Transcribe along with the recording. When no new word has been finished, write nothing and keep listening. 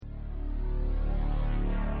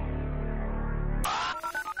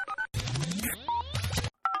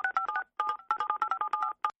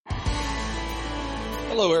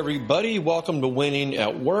Hello, everybody. Welcome to Winning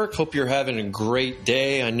at Work. Hope you're having a great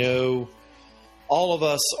day. I know all of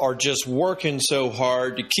us are just working so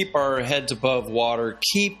hard to keep our heads above water,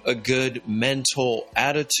 keep a good mental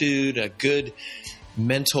attitude, a good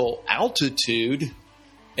mental altitude.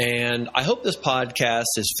 And I hope this podcast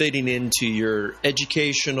is fitting into your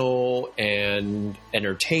educational and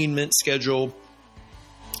entertainment schedule.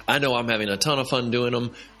 I know I'm having a ton of fun doing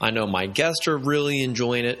them. I know my guests are really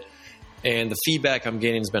enjoying it. And the feedback I'm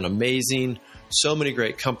getting has been amazing. So many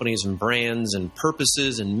great companies and brands and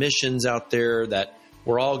purposes and missions out there that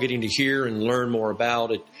we're all getting to hear and learn more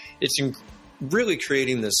about. It's really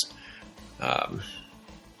creating this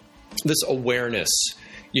this awareness,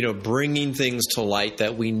 bringing things to light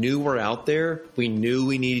that we knew were out there, we knew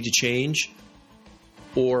we needed to change,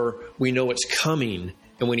 or we know it's coming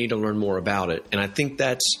and we need to learn more about it. And I think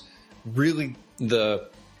that's really probably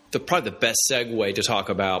the best segue to talk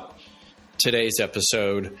about today's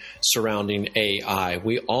episode surrounding AI.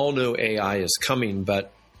 We all know AI is coming,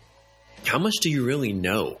 but how much do you really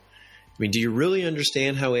know? I mean, do you really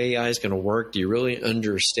understand how AI is going to work? Do you really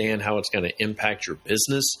understand how it's going to impact your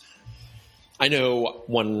business? I know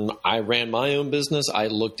when I ran my own business, I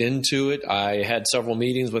looked into it. I had several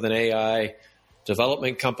meetings with an AI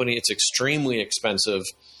development company. It's extremely expensive,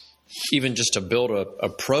 even just to build a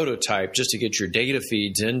prototype, just to get your data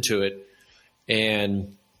feeds into it.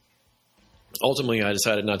 And ultimately, I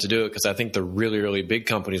decided not to do it because I think the really, really big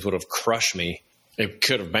companies would have crushed me. It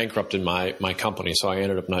could have bankrupted my company, so I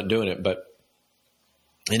ended up not doing it. But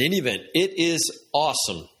in any event, it is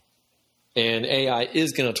awesome. And AI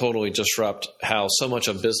is going to totally disrupt how so much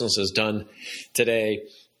of business is done today.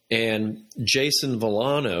 And Jason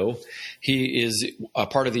Villano, he is a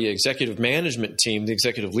part of the executive management team, the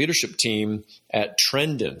executive leadership team at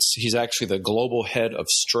Trendance. He's actually the global head of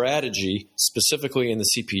strategy, specifically in the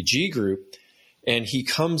CPG group. And he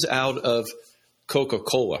comes out of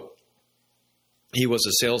Coca-Cola. He was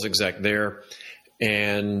a sales exec there.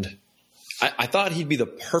 And I thought he'd be the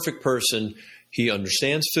perfect person. He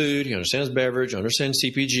understands food, he understands beverage, understands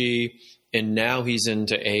CPG, and now he's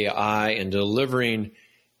into AI and delivering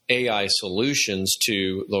AI solutions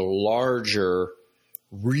to the larger,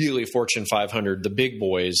 really Fortune 500, the big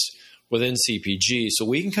boys within CPG. So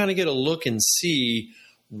we can kind of get a look and see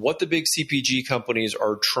what the big CPG companies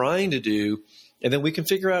are trying to do. And then we can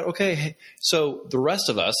figure out, okay, so the rest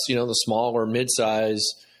of us, the small or mid-size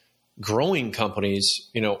growing companies,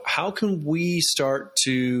 how can we start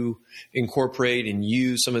to incorporate and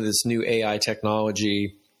use some of this new AI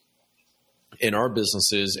technology in our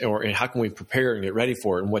businesses, and how can we prepare and get ready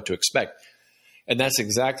for it and what to expect? And that's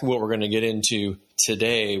exactly what we're going to get into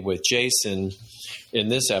today with Jason in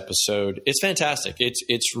this episode. It's fantastic.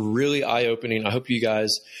 It's really eye-opening. I hope you guys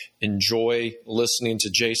enjoy listening to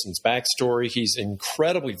Jason's backstory. He's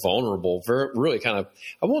incredibly vulnerable, really kind of,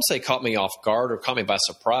 I won't say caught me off guard or caught me by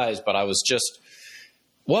surprise, but I was just,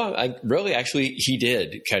 he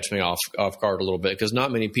did catch me off guard a little bit because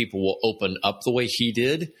not many people will open up the way he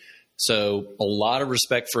did. So a lot of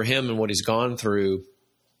respect for him and what he's gone through.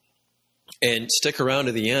 And stick around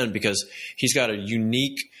to the end because he's got a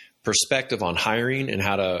unique perspective on hiring and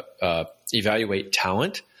how to evaluate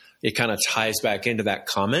talent. It kind of ties back into that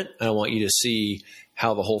comment. And I want you to see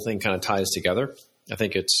how the whole thing kind of ties together. I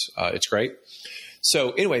think it's great.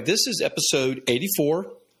 So anyway, this is episode 84.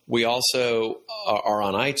 We also are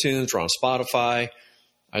on iTunes. We're on Spotify.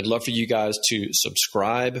 I'd love for you guys to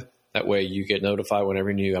subscribe. That way you get notified whenever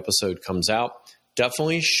a new episode comes out.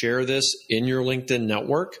 Definitely share this in your LinkedIn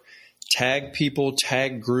network. Tag people,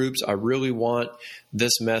 tag groups. I really want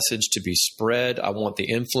this message to be spread. I want the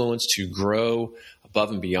influence to grow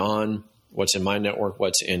above and beyond what's in my network,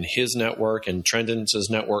 what's in his network and Trendance's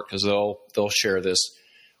network, because they'll share this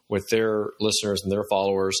with their listeners and their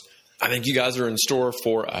followers. I think you guys are in store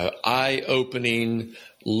for an eye-opening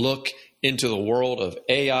look into the world of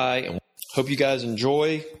AI, and hope you guys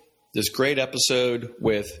enjoy this great episode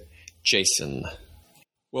with Jason.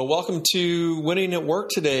 Well, welcome to Winning at Work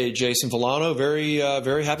today, Jason Villano. Very,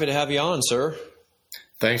 very happy to have you on, sir.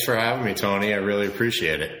 Thanks for having me, Tony. I really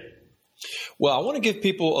appreciate it. Well, I want to give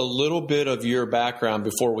people a little bit of your background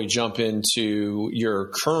before we jump into your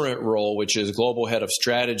current role, which is Global Head of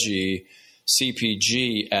Strategy,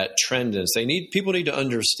 CPG at Trendance. People need to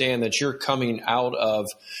understand that you're coming out of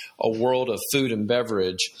a world of food and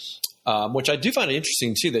beverage, which I do find it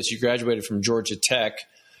interesting, too, that you graduated from Georgia Tech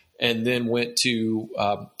and then went to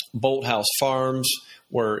Bolthouse Farms,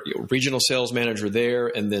 where regional sales manager there,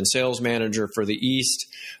 and then sales manager for the East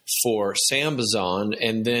for Sambazon,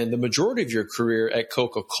 and then the majority of your career at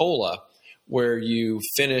Coca-Cola, where you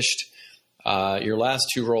finished your last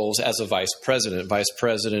two roles as a vice president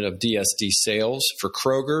of DSD sales for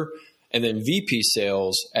Kroger, and then VP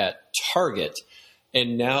sales at Target.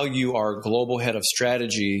 And now you are global head of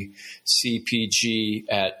strategy, CPG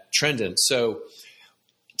at Trendance. So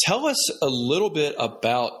tell us a little bit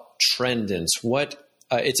about Trendance.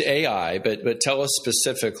 It's AI, but tell us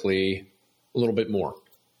specifically a little bit more.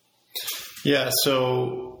 Yeah,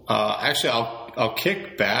 so actually, I'll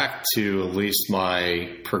kick back to at least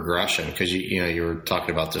my progression, because you were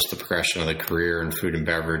talking about just the progression of the career in food and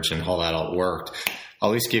beverage and how that all worked. I'll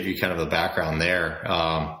at least give you kind of the background there.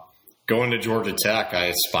 Going to Georgia Tech, I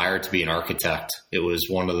aspired to be an architect. It was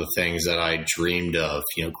one of the things that I dreamed of.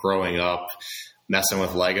 Growing up, messing with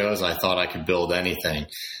Legos, I thought I could build anything.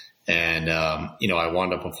 And, I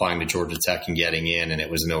wound up applying to Georgia Tech and getting in, and it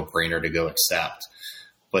was a no-brainer to go accept.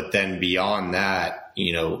 But then beyond that,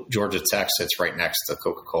 Georgia Tech sits right next to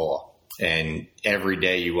Coca-Cola. And every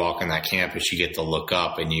day you walk on that campus, you get to look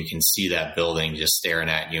up and you can see that building just staring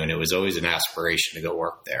at you. And it was always an aspiration to go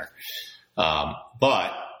work there.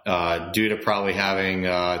 But due to probably having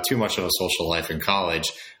too much of a social life in college,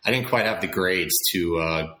 I didn't quite have the grades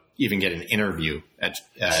to even get an interview at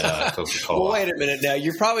Coca-Cola. Well, wait a minute now.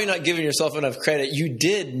 You're probably not giving yourself enough credit. You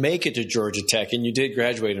did make it to Georgia Tech, and you did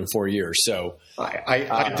graduate in 4 years. So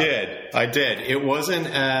I did. It wasn't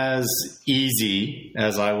as easy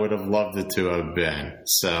as I would have loved it to have been.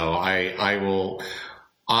 So I will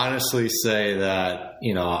honestly say that,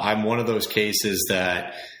 I'm one of those cases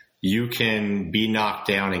that you can be knocked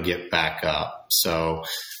down and get back up. So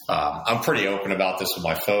I'm pretty open about this with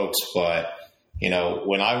my folks, but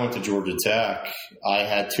when I went to Georgia Tech, I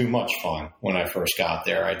had too much fun when I first got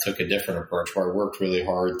there. I took a different approach where I worked really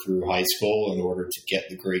hard through high school in order to get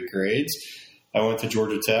the great grades. I went to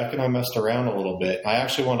Georgia Tech and I messed around a little bit. I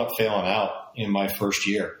actually wound up failing out in my first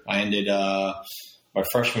year. I ended my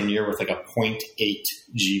freshman year with like a 0.8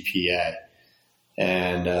 GPA.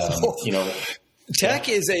 And, Tech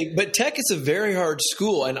is a very hard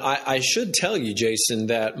school. And I should tell you, Jason,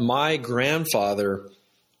 that my grandfather,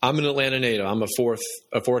 I'm an Atlanta native. I'm a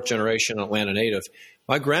fourth generation Atlanta native.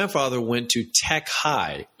 My grandfather went to Tech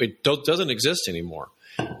High. It doesn't exist anymore.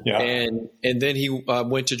 Yeah. And then he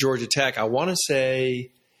went to Georgia Tech. I want to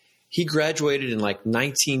say he graduated in like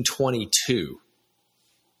 1922.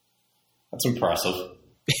 That's impressive.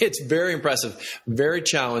 It's very impressive, very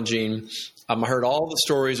challenging. I heard all the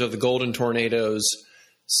stories of the Golden Tornadoes.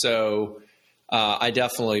 So I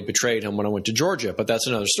definitely betrayed him when I went to Georgia, but that's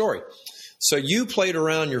another story. So you played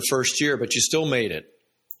around your first year, but you still made it.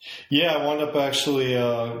 Yeah, I wound up actually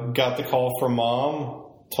got the call from Mom,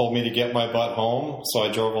 told me to get my butt home. So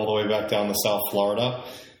I drove all the way back down to South Florida.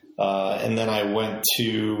 And then I went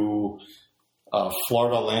to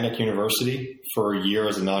Florida Atlantic University for a year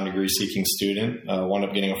as a non-degree seeking student. Wound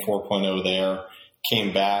up getting a 4.0 there.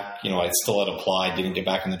 Came back, I still had applied, didn't get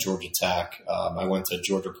back into Georgia Tech. I went to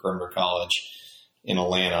Georgia Perimeter College in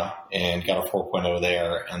Atlanta and got a 4.0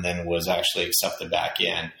 there, and then was actually accepted back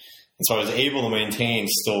in. And so I was able to maintain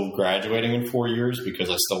still graduating in 4 years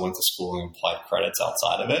because I still went to school and applied credits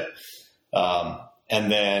outside of it.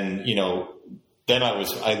 And then, then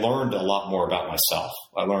I learned a lot more about myself.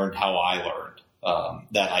 I learned how I learned,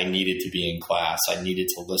 that I needed to be in class. I needed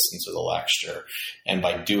to listen to the lecture. And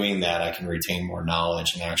by doing that, I can retain more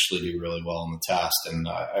knowledge and actually do really well on the test. And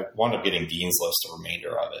I wound up getting Dean's List the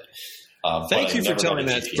remainder of it. Thank you for telling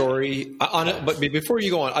that story. But before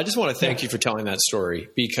you go on, I just want to thank you for telling that story,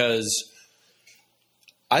 because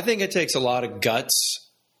I think it takes a lot of guts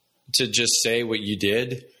to just say what you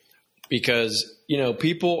did, because,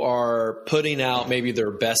 people are putting out maybe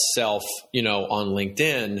their best self, on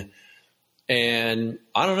LinkedIn. And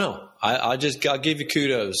I don't know. I'll give you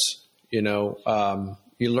kudos. You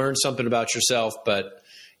learned something about yourself, but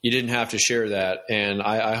you didn't have to share that. And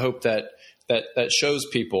I hope that shows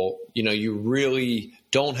people, you really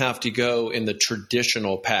don't have to go in the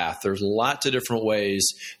traditional path. There's lots of different ways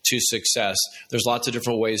to success. There's lots of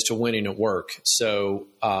different ways to winning at work. So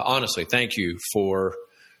honestly, thank you for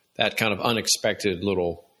that kind of unexpected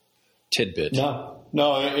little tidbit. No,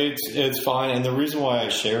 it's fine. And the reason why I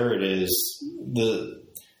share it is the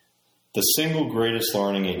single greatest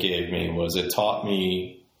learning it gave me was it taught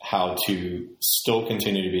me how to still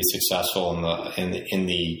continue to be successful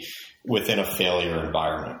within a failure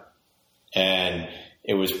environment. And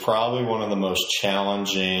it was probably one of the most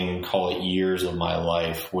challenging, call it, years of my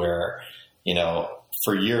life where,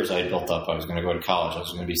 for years I built up, I was going to go to college. I was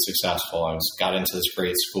going to be successful. I got into this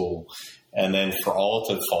great school. And then for all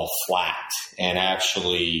to fall flat and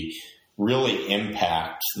actually really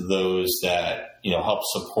impact those that, helped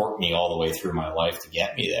support me all the way through my life to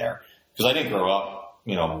get me there. Because I didn't grow up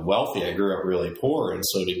wealthy. I grew up really poor. And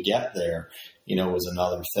so to get there, was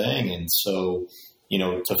another thing. And so,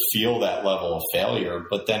 to feel that level of failure,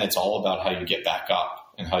 but then it's all about how you get back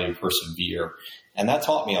up and how you persevere. And that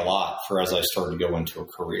taught me a lot as I started to go into a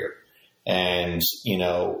career, and,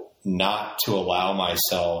 not to allow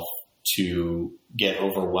myself to get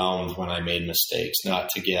overwhelmed when I made mistakes, not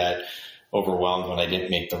to get overwhelmed when I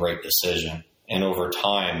didn't make the right decision. And over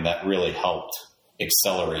time, that really helped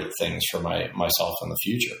accelerate things for myself in the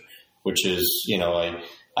future, which is,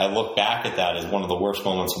 I look back at that as one of the worst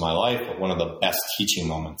moments of my life, but one of the best teaching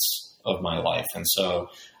moments of my life. And so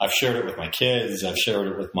I've shared it with my kids. I've shared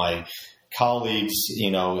it with my colleagues,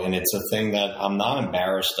 and it's a thing that I'm not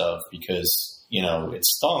embarrassed of because, it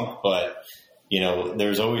stunk, but,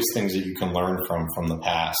 there's always things that you can learn from the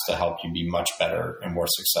past to help you be much better and more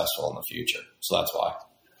successful in the future. So that's why.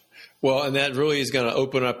 Well, and that really is going to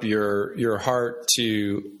open up your heart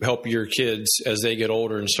to help your kids as they get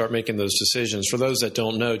older and start making those decisions. For those that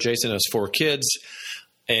don't know, Jason has 4 kids,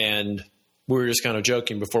 and we were just kind of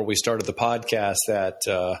joking before we started the podcast that,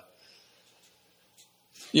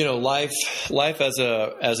 life as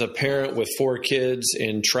a parent with 4 kids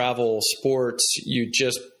in travel sports, you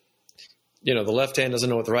just, the left hand doesn't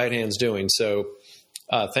know what the right hand's doing. So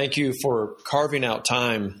thank you for carving out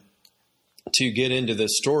time to get into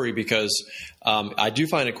this story because I do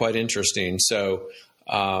find it quite interesting. So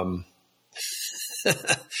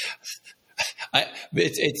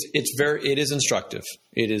it is instructive.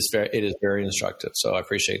 It is very instructive. So I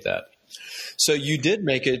appreciate that. So you did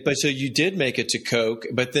make it, to Coke,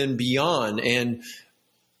 but then beyond, and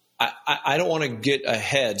I don't want to get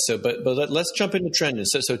ahead. So, but let's jump into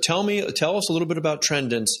Trendance. So tell us a little bit about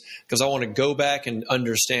Trendance, because I want to go back and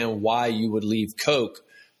understand why you would leave Coke.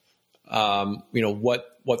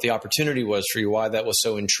 What the opportunity was for you, why that was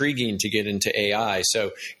so intriguing to get into AI.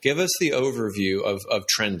 So give us the overview of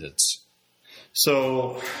Trendance.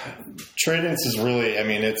 So Trendance is really,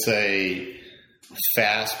 it's a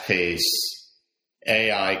fast-paced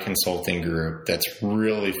AI consulting group that's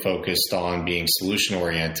really focused on being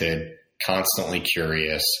solution-oriented, constantly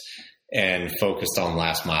curious, and focused on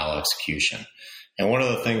last-mile execution. And one of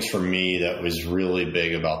the things for me that was really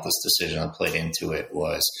big about this decision, I played into it,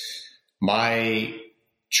 was my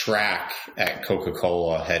track at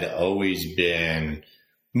Coca-Cola had always been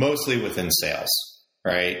mostly within sales,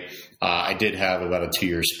 right? I did have about a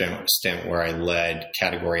 2-year stint where I led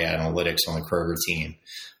category analytics on the Kroger team.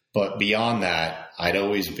 But beyond that, I'd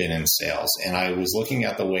always been in sales. And I was looking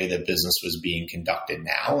at the way that business was being conducted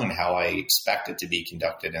now and how I expect it to be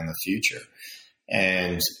conducted in the future.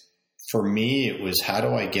 And for me, it was, how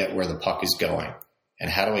do I get where the puck is going? And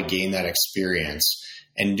how do I gain that experience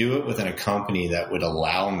and do it within a company that would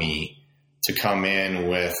allow me to come in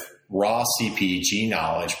with raw CPG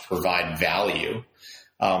knowledge, provide value,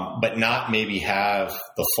 but not maybe have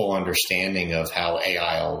the full understanding of how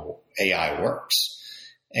AI works.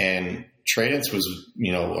 And Trendance was,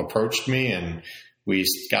 approached me and we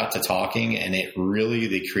got to talking, and they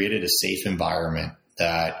created a safe environment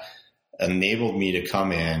that enabled me to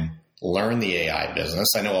come in, learn the AI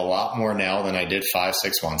business. I know a lot more now than I did 5-6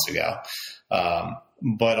 months ago.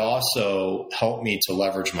 But also help me to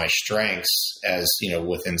leverage my strengths as,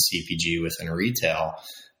 within CPG, within retail,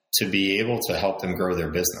 to be able to help them grow their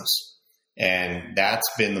business. And that's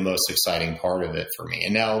been the most exciting part of it for me.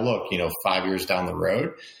 And now look, 5 years down the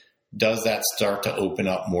road, does that start to open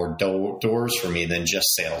up more doors for me than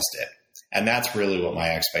just sales did? And that's really what my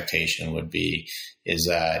expectation would be, is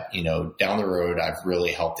that, down the road, I've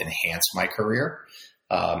really helped enhance my career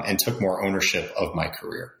and took more ownership of my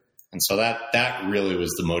career. And so that really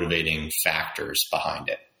was the motivating factors behind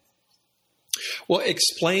it. Well,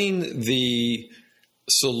 explain the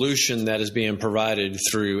solution that is being provided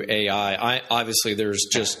through AI. Obviously, there's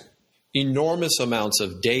just enormous amounts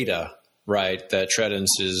of data, right, that Trendance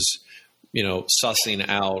is, sussing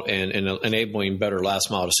out and enabling better last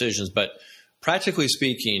mile decisions. But practically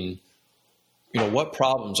speaking, what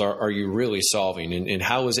problems are you really solving, and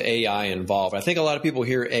how is AI involved? I think a lot of people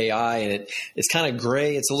hear AI and it's kind of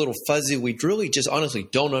gray. It's a little fuzzy. We really just honestly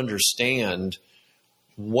don't understand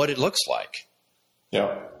what it looks like.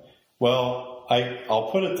 Yeah. Well, I'll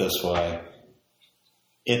put it this way.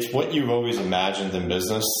 It's what you've always imagined in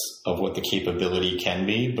business of what the capability can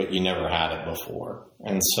be, but you never had it before.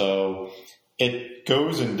 And so it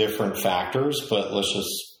goes in different factors, but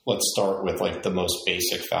let's start with like the most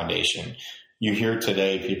basic foundation. You hear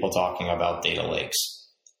today people talking about data lakes,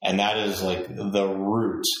 and that is like the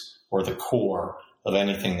root or the core of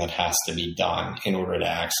anything that has to be done in order to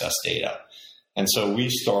access data. And so we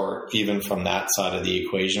start even from that side of the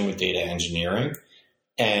equation with data engineering.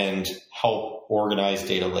 and help organize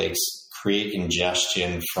data lakes, create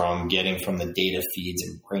ingestion from getting from the data feeds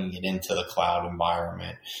and bringing it into the cloud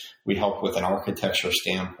environment. We help with an architecture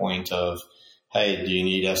standpoint of, hey, do you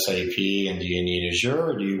need SAP and do you need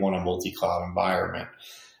Azure, or do you want a multi-cloud environment?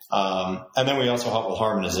 And then we also help with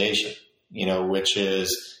harmonization, which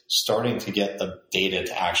is starting to get the data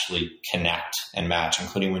to actually connect and match,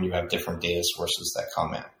 including when you have different data sources that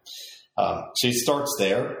come in. So it starts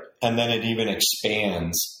there, and then it even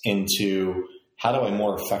expands into, how do I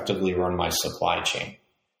more effectively run my supply chain?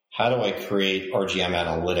 How do I create RGM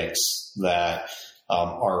analytics that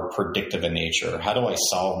are predictive in nature? How do I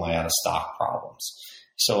solve my out-of-stock problems?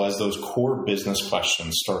 So as those core business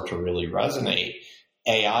questions start to really resonate,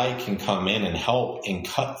 AI can come in and help and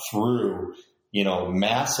cut through,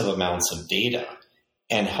 massive amounts of data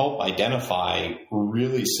and help identify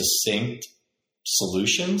really succinct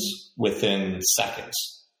solutions within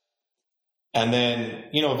seconds. And then,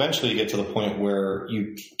 eventually you get to the point where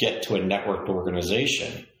you get to a networked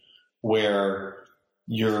organization where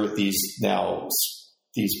these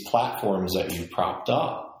platforms that you propped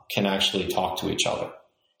up can actually talk to each other.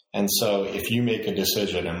 And so if you make a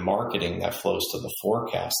decision in marketing that flows to the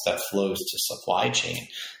forecast, that flows to supply chain,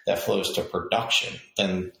 that flows to production,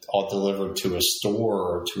 then all delivered to a store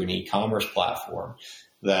or to an e-commerce platform,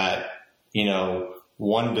 that,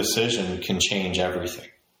 one decision can change everything.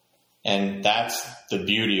 And that's the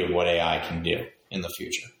beauty of what AI can do in the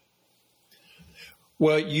future.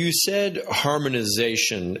 Well, you said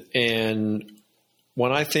harmonization, and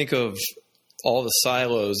when I think of all the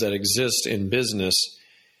silos that exist in business,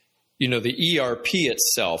 the ERP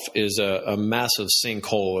itself is a massive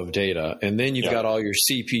sinkhole of data. And then you've got all your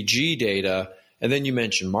CPG data, and then you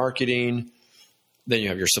mentioned marketing. Then you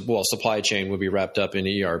have your supply chain would be wrapped up in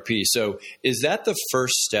ERP. So is that the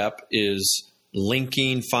first step, is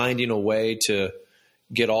linking, finding a way to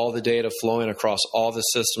get all the data flowing across all the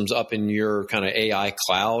systems up in your kind of AI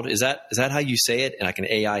cloud? Is that how you say it? Like an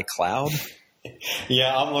AI cloud?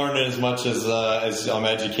 Yeah, I'm learning as much as I'm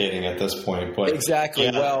educating at this point. But exactly.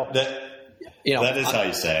 Yeah, well, that is how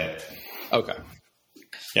you say it. Okay.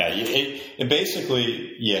 Yeah, it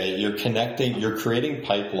basically, you're creating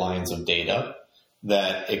pipelines of data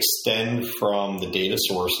that extend from the data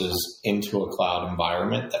sources into a cloud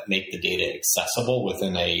environment that make the data accessible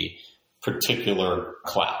within a particular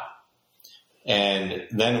cloud. And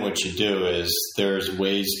then what you do is there's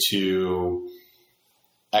ways to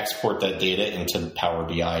export that data into Power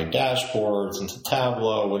BI dashboards, into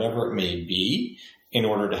Tableau, whatever it may be, in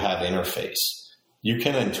order to have interface. You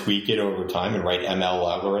can then tweak it over time and write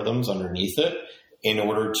ML algorithms underneath it in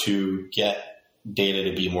order to get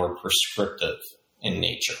data to be more prescriptive in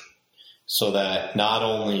nature. So that not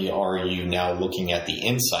only are you now looking at the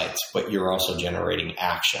insights, but you're also generating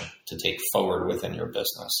action to take forward within your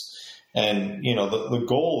business. And, the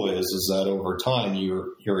goal is that over time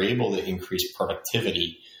you're able to increase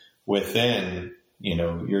productivity within,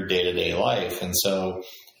 your day-to-day life. And so,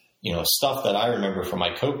 stuff that I remember from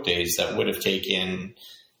my Coke days that would have taken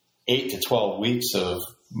 8 to 12 weeks of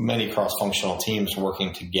many cross-functional teams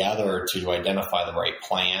working together to identify the right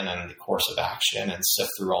plan and the course of action and sift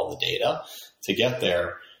through all the data to get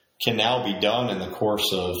there can now be done in the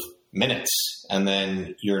course of minutes. And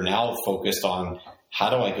then you're now focused on, how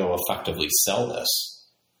do I go effectively sell this?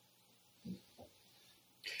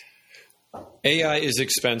 AI is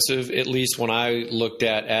expensive, at least when I looked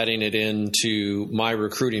at adding it into my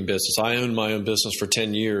recruiting business. I owned my own business for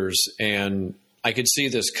 10 years, and I could see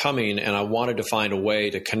this coming, and I wanted to find a way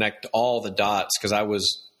to connect all the dots because I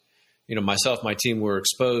was, myself, my team were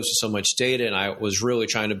exposed to so much data, and I was really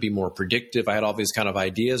trying to be more predictive. I had all these kind of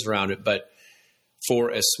ideas around it, but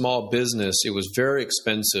for a small business, it was very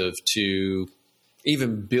expensive to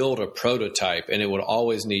even build a prototype, and it would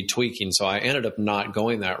always need tweaking. So I ended up not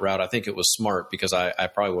going that route. I think it was smart because I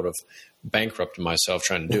probably would have bankrupted myself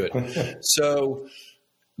trying to do it. So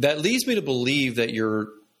that leads me to believe that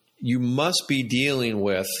you must be dealing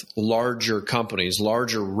with larger companies,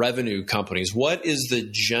 larger revenue companies. What is the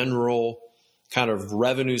general kind of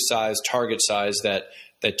revenue size, target size that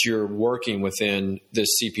you're working within this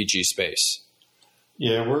CPG space?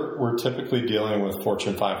 Yeah, we're typically dealing with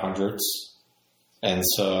Fortune 500s. And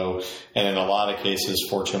in a lot of cases,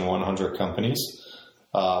 Fortune 100 companies.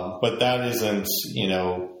 But that isn't,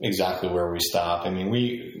 exactly where we stop. I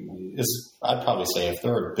mean, I'd probably say if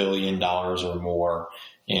they're $1 billion or more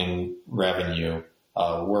in revenue,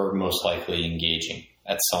 we're most likely engaging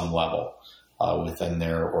at some level within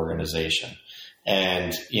their organization.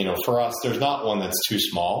 And, for us, there's not one that's too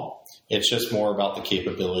small. It's just more about the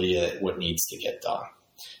capability of what needs to get done.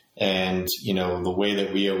 And, the way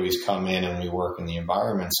that we always come in and we work in the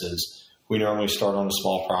environments is we normally start on a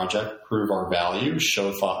small project, prove our value,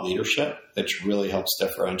 show thought leadership that really helps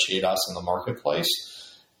differentiate us in the marketplace.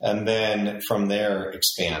 And then from there,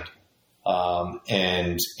 expand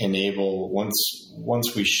and enable.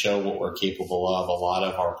 Once we show what we're capable of, a lot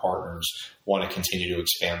of our partners want to continue to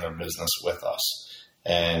expand their business with us.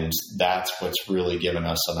 And that's what's really given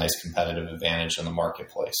us a nice competitive advantage in the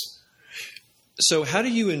marketplace. So how do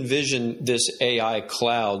you envision this AI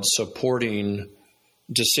cloud supporting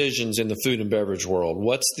decisions in the food and beverage world?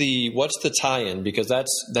 What's the tie-in? Because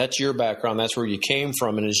that's your background. That's where you came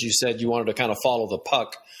from. And as you said, you wanted to kind of follow the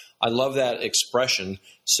puck. I love that expression.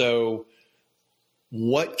 So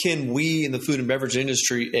what can we in the food and beverage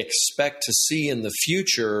industry expect to see in the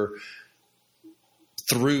future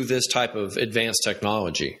through this type of advanced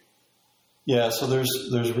technology? Yeah, so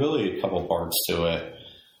there's really a couple parts to it.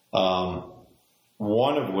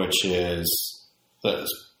 One of which is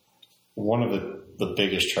one of the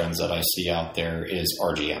biggest trends that I see out there is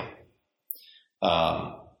RGM.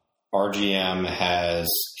 RGM has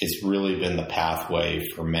really been the pathway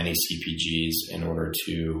for many CPGs in order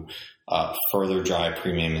to further drive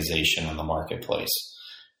premiumization in the marketplace.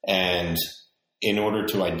 And in order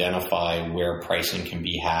to identify where pricing can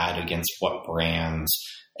be had against what brands,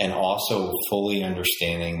 and also fully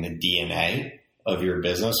understanding the DNA of your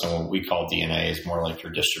business, and what we call DNA is more like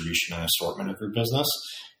your distribution and assortment of your business,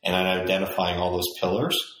 and then identifying all those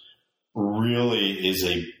pillars really is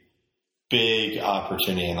a big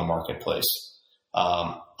opportunity in the marketplace.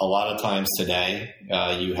 A lot of times today,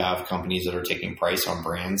 you have companies that are taking price on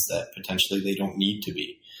brands that potentially they don't need to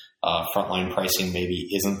be. Frontline pricing maybe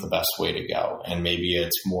isn't the best way to go, and maybe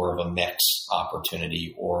it's more of a mix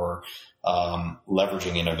opportunity or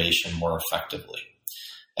leveraging innovation more effectively.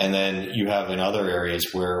 And then you have in other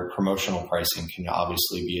areas where promotional pricing can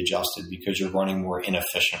obviously be adjusted because you're running more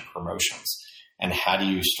inefficient promotions. And how do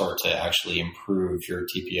you start to actually improve your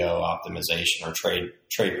TPO optimization or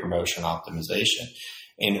trade promotion optimization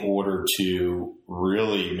in order to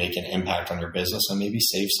really make an impact on your business and maybe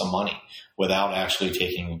save some money without actually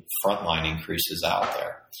taking frontline increases out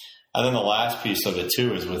there? And then the last piece of it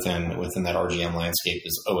too is within that RGM landscape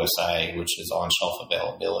is OSA, which is on-shelf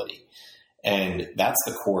availability. And that's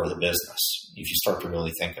the core of the business, if you start to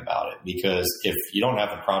really think about it. Because if you don't have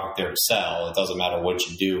the product there to sell, it doesn't matter what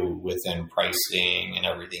you do within pricing and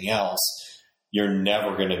everything else, you're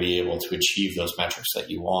never going to be able to achieve those metrics that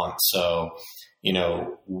you want. So,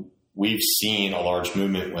 we've seen a large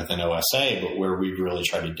movement within OSA, but where we've really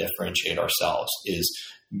tried to differentiate ourselves is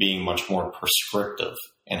being much more prescriptive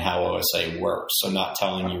in how OSA works. So not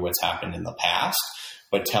telling you what's happened in the past,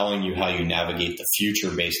 but telling you how you navigate the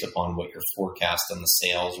future based upon what your forecast and the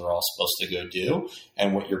sales are all supposed to go do,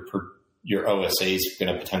 and what your OSA is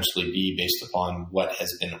going to potentially be based upon what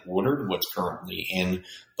has been ordered, what's currently in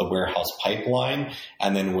the warehouse pipeline,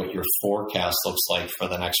 and then what your forecast looks like for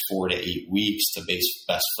the next 4 to 8 weeks to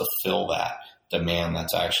best fulfill that demand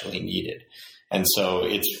that's actually needed. And so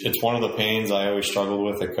it's one of the pains I always struggled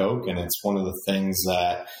with at Coke, and it's one of the things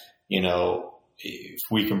that, if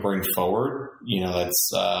we can bring forward,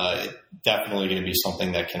 that's definitely going to be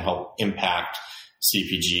something that can help impact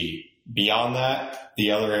CPG. Beyond that,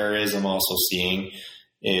 the other areas I'm also seeing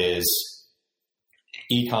is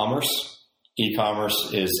e-commerce.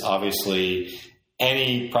 E-commerce is obviously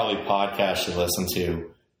any probably podcast you listen to,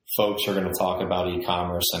 folks are going to talk about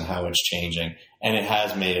e-commerce and how it's changing. And it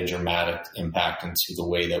has made a dramatic impact into the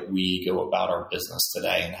way that we go about our business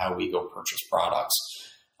today and how we go purchase products.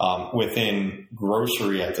 Within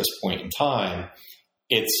grocery at this point in time,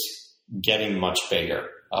 it's getting much bigger.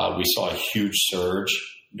 We saw a huge surge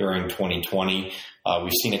during 2020.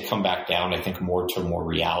 We've seen it come back down, I think, more to more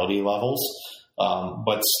reality levels,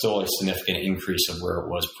 but still a significant increase of where it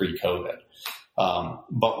was pre-COVID.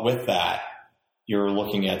 But with that, you're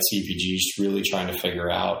looking at CPGs really trying to figure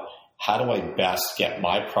out, how do I best get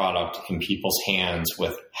my product in people's hands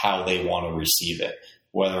with how they want to receive it,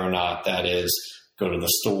 whether or not that is go to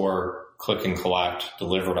the store, click and collect,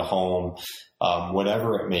 deliver to home,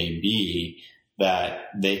 whatever it may be, that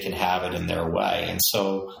they can have it in their way. And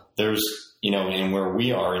so there's, and where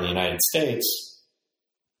we are in the United States,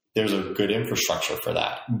 there's a good infrastructure for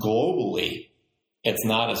that. Globally, it's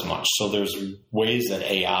not as much. So there's ways that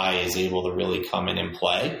AI is able to really come in and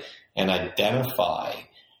play and identify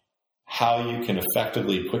how you can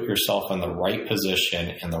effectively put yourself in the right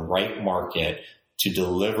position in the right market to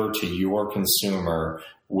deliver to your consumer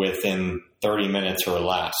within 30 minutes or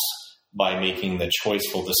less, by making the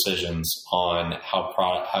choiceful decisions on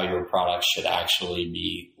how your product should actually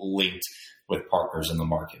be linked with partners in the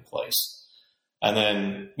marketplace. And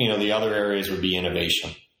then, the other areas would be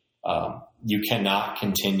innovation. You cannot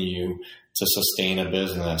continue to sustain a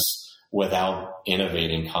business without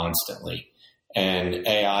innovating constantly. And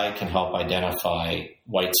AI can help identify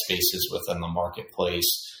white spaces within the marketplace,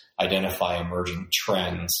 identify emerging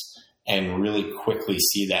trends, and really quickly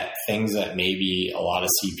see that things that maybe a lot of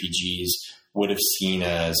CPGs would have seen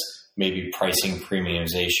as maybe pricing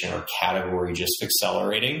premiumization or category just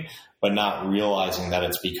accelerating, but not realizing that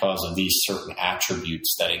it's because of these certain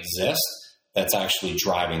attributes that exist that's actually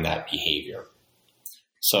driving that behavior.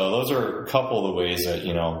 So those are a couple of the ways that,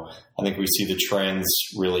 I think we see the trends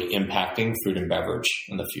really impacting food and beverage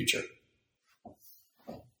in the future.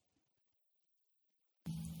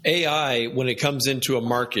 AI, when it comes into a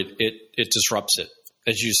market, it disrupts it.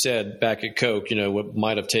 As you said back at Coke, what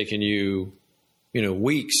might have taken you,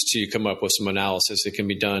 weeks to come up with some analysis, it can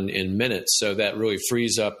be done in minutes. So that really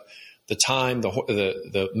frees up the time,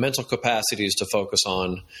 the mental capacities to focus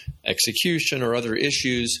on execution or other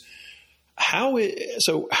issues. How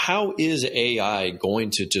is AI going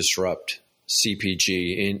to disrupt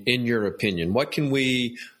CPG in your opinion? What can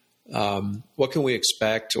we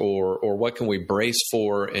expect or what can we brace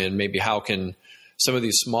for, and maybe how can some of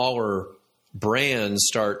these smaller brands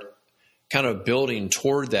start kind of building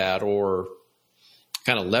toward that, or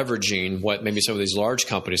kind of leveraging what maybe some of these large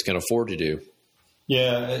companies can afford to do?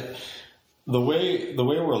 Yeah, the way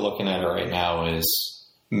we're looking at it right now is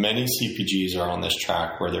many CPGs are on this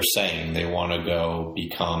track where they're saying they want to go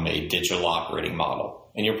become a digital operating model.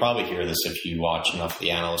 And you'll probably hear this if you watch enough of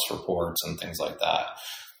the analyst reports and things like that.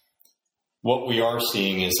 What we are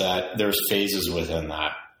seeing is that there's phases within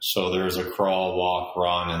that. So there's a crawl, walk,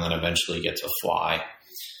 run, and then eventually get to fly.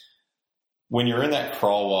 When you're in that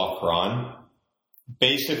crawl, walk, run,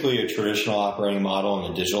 basically a traditional operating model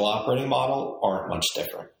and a digital operating model aren't much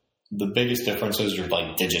different. The biggest difference is you're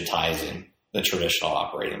like digitizing the traditional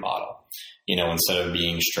operating model. Instead of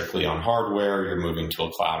being strictly on hardware, you're moving to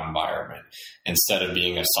a cloud environment. Instead of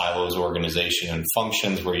being a silos organization and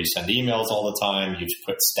functions where you send emails all the time, you've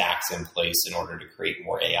put stacks in place in order to create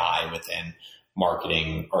more AI within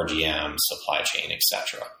marketing, RGM, supply chain,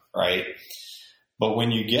 etc. Right? But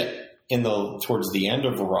when you get towards the end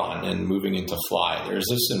of run and moving into fly, there's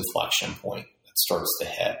this inflection point that starts to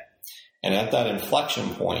hit. And at that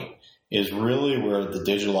inflection point is really where the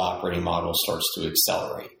digital operating model starts to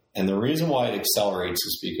accelerate. And the reason why it accelerates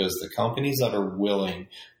is because the companies that are willing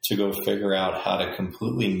to go figure out how to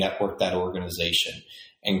completely network that organization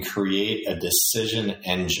and create a decision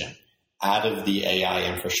engine out of the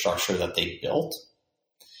AI infrastructure that they built,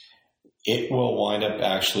 it will wind up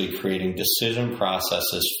actually creating decision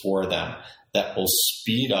processes for them that will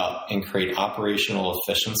speed up and create operational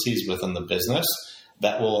efficiencies within the business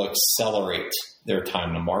that will accelerate their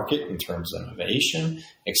time to market in terms of innovation,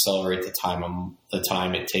 accelerate the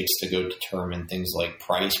time it takes to go determine things like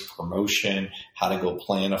price, promotion, how to go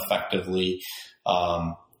plan effectively,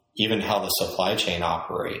 even how the supply chain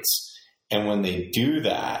operates. And when they do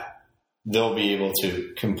that, they'll be able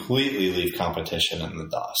to completely leave competition in the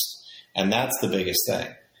dust. And that's the biggest thing.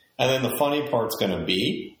 And then the funny part's going to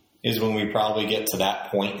be is when we probably get to that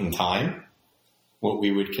point in time, what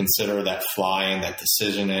we would consider that fly and that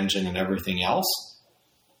decision engine and everything else,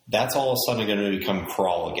 that's all of a sudden going to become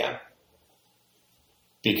crawl again.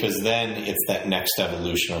 Because then it's that next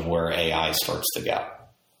evolution of where AI starts to go.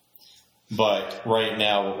 But right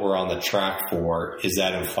now, what we're on the track for is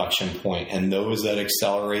that inflection point, and those that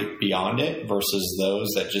accelerate beyond it versus those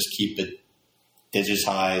that just keep the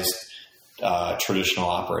digitized traditional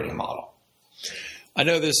operating model. I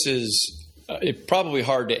know this is it's probably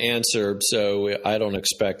hard to answer, so I don't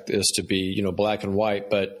expect this to be, black and white,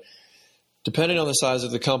 but depending on the size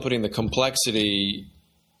of the company and the complexity,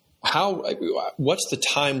 what's the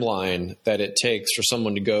timeline that it takes for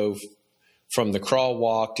someone to go from the crawl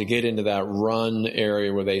walk to get into that run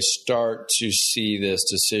area where they start to see this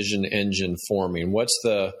decision engine forming? What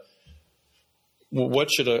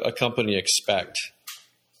should a company expect?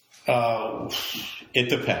 It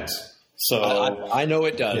depends. So I know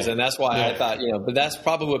it does, yeah, and that's why yeah. I thought, but that's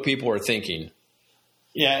probably what people are thinking.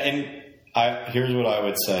 Yeah, and here's what I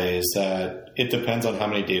would say is that it depends on how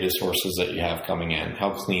many data sources that you have coming in,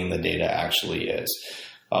 how clean the data actually is.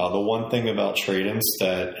 The one thing about Tradint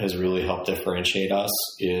that has really helped differentiate us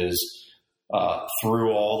is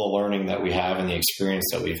through all the learning that we have and the experience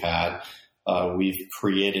that we've had, we've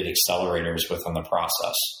created accelerators within the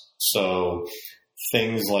process. So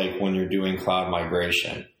things like when you're doing cloud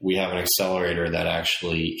migration, we have an accelerator that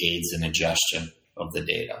actually aids in ingestion of the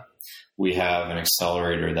data. We have an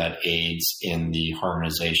accelerator that aids in the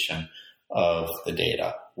harmonization of the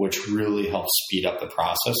data. which really helps speed up the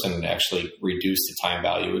process and actually reduce the time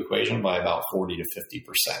value equation by about 40 to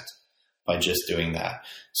 50% by just doing that.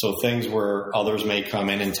 So things where others may come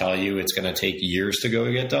in and tell you it's going to take years to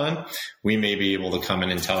go get done, we may be able to come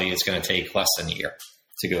in and tell you it's going to take less than a year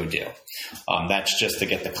to go do. That's just to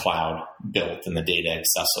get the cloud built and the data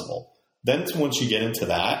accessible. Then once you get into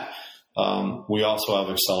that, we also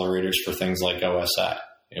have accelerators for things like OSA.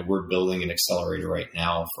 And we're building an accelerator right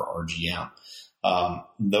now for RGM.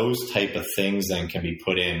 Those type of things then can be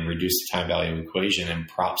put in, reduce the time value equation, and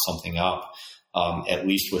prop something up, at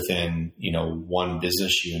least within, one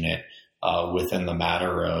business unit, within the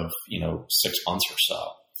matter of, 6 months or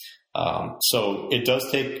so. So it does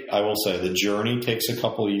take, I will say, the journey takes a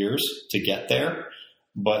couple of years to get there,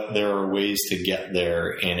 but there are ways to get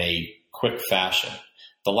there in a quick fashion.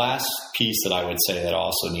 The last piece that I would say that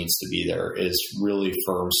also needs to be there is really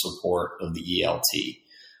firm support of the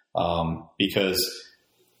ELT, because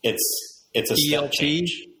it's a step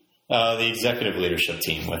change. The executive leadership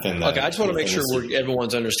team within the. Okay, I just want to make sure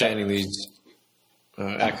everyone's understanding these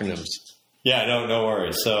acronyms. Yeah, no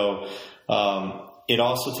worries. So it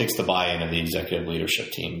also takes the buy-in of the executive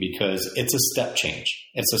leadership team, because it's a step change.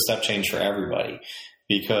 It's a step change for everybody.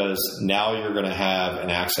 Because now you're going to have an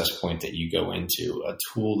access point that you go into, a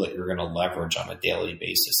tool that you're going to leverage on a daily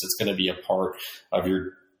basis. It's going to be a part of your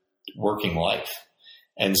working life.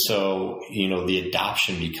 And so, the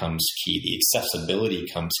adoption becomes key. The accessibility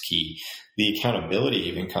comes key. The accountability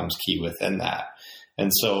even comes key within that.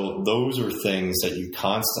 And so those are things that you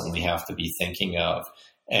constantly have to be thinking of.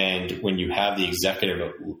 And when you have the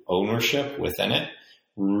executive ownership within it,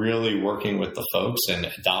 really working with the folks and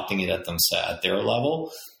adopting it at their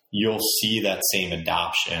level, you'll see that same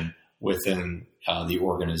adoption within the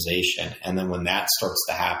organization. And then when that starts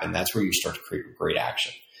to happen, that's where you start to create great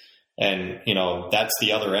action. And, that's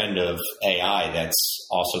the other end of AI that's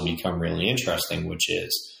also become really interesting, which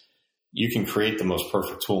is you can create the most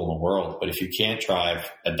perfect tool in the world, but if you can't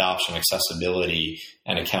drive adoption, accessibility,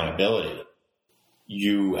 and accountability,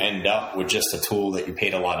 you end up with just a tool that you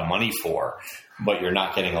paid a lot of money for, but you're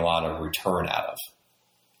not getting a lot of return out of.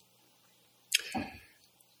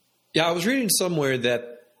 Yeah, I was reading somewhere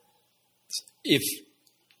that if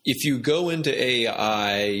you go into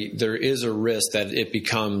AI, there is a risk that it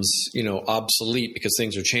becomes, obsolete because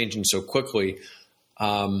things are changing so quickly.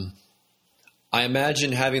 I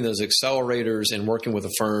imagine having those accelerators and working with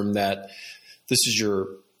a firm that this is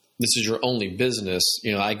your only business.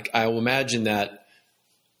 I will imagine that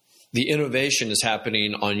the innovation is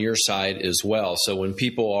happening on your side as well. So when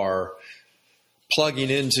people are plugging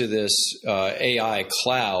into this AI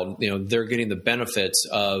cloud, they're getting the benefits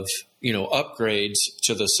of, upgrades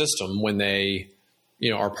to the system when they,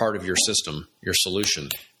 are part of your system, your solution.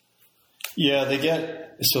 Yeah, they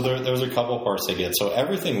get, so there's a couple parts they get. So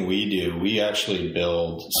everything we do, we actually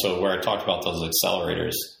build. So where I talked about those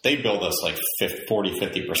accelerators, they build us like 40,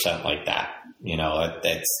 50% like that.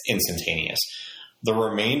 That's instantaneous. The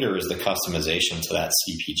remainder is the customization to that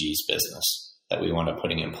CPG's business that we want to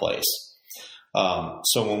putting in place.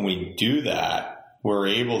 So when we do that, we're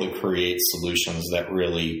able to create solutions that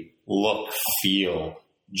really look, feel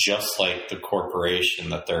just like the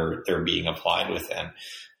corporation that they're being applied within.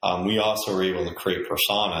 We also are able to create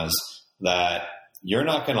personas that you're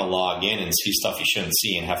not going to log in and see stuff you shouldn't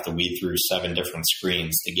see and have to weed through 7 different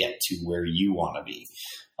screens to get to where you want to be,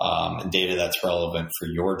 and data that's relevant for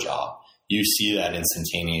your job. You see that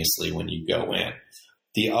instantaneously when you go in.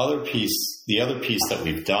 The other piece that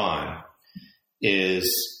we've done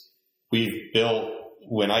is we've built,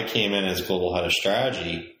 when I came in as global head of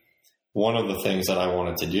strategy, one of the things that I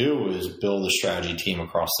wanted to do is build a strategy team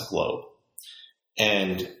across the globe.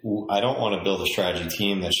 And I don't want to build a strategy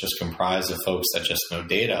team that's just comprised of folks that just know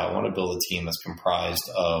data. I want to build a team that's comprised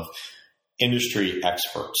of industry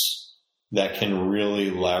experts that can really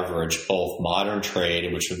leverage both modern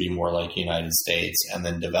trade, which would be more like the United States, and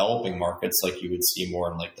then developing markets like you would see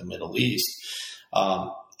more in like the Middle East,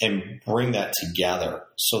 and bring that together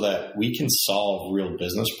so that we can solve real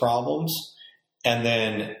business problems and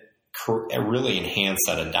then really enhance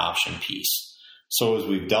that adoption piece. So as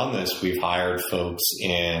we've done this, we've hired folks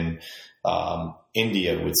in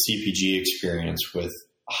India with CPG experience, with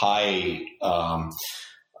high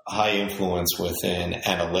influence within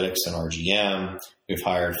analytics and RGM. We've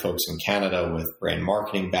hired folks in Canada with brand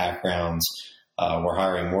marketing backgrounds. We're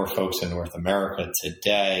hiring more folks in North America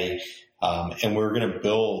today. And we're going to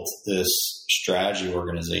build this strategy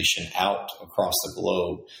organization out across the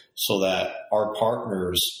globe so that our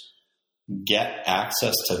partners get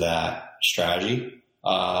access to that strategy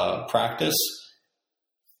practice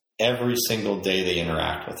every single day they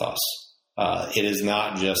interact with us. It is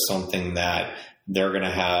not just something that they're going to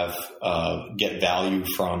have get value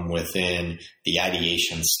from within the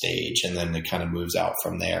ideation stage, and then it kind of moves out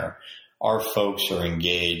from there. Our folks are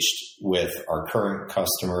engaged with our current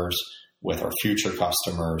customers, with our future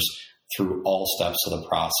customers through all steps of the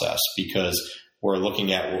process, because we're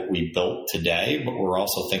looking at what we built today, but we're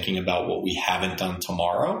also thinking about what we haven't done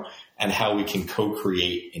tomorrow and how we can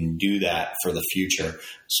co-create and do that for the future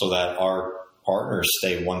so that our partners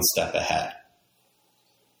stay one step ahead.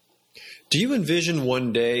 Do you envision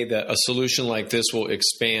one day that a solution like this will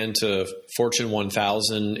expand to Fortune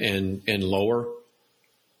 1000 and lower?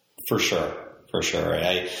 For sure.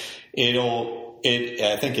 I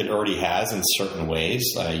think it already has in certain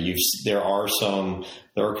ways. There are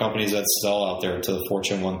companies that sell out there to the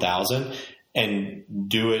Fortune 1000 and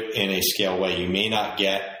do it in a scale way. You may not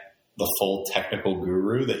get the full technical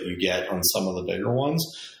guru that you get on some of the bigger ones,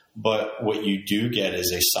 but what you do get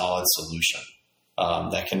is a solid solution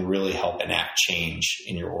that can really help enact change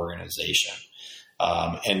in your organization,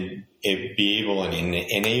 and it be able and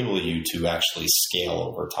enable you to actually scale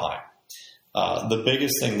over time. The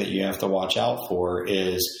biggest thing that you have to watch out for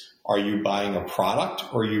is, are you buying a product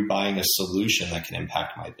or are you buying a solution that can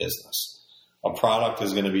impact my business? A product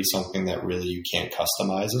is going to be something that really you can't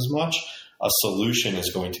customize as much. A solution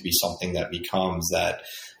is going to be something that becomes that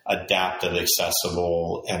adaptive,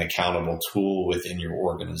 accessible, and accountable tool within your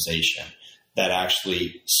organization that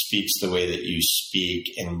actually speaks the way that you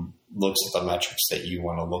speak and looks at the metrics that you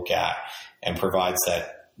want to look at and provides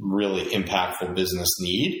that really impactful business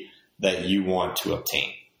need that you want to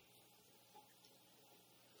obtain.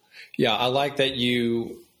 Yeah, I like that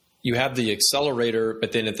you have the accelerator,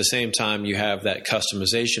 but then at the same time you have that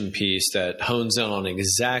customization piece that hones in on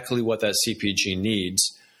exactly what that CPG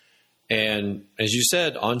needs. And as you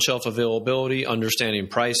said, on-shelf availability, understanding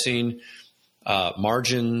pricing,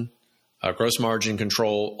 margin, gross margin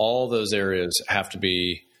control, all those areas have to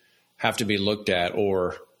be looked at,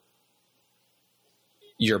 or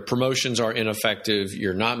your promotions are ineffective,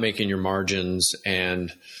 you're not making your margins,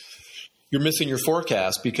 and you're missing your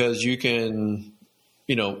forecast because you can,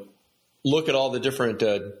 look at all the different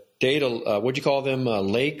data, what do you call them?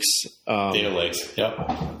 Lakes? Data lakes, yep.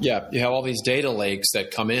 Yeah, you have all these data lakes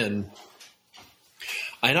that come in.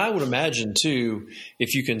 And I would imagine, too,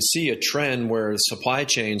 if you can see a trend where the supply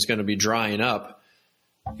chain is going to be drying up,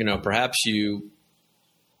 perhaps you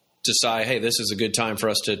decide, hey, this is a good time for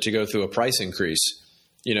us to go through a price increase.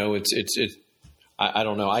 I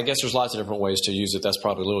don't know. I guess there's lots of different ways to use it. That's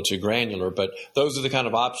probably a little too granular, but those are the kind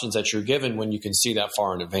of options that you're given when you can see that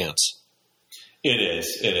far in advance. It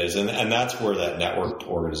is. And that's where that networked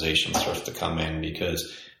organization starts to come in,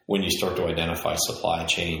 because when you start to identify supply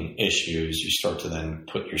chain issues, you start to then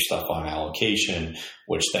put your stuff on allocation,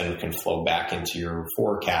 which then can flow back into your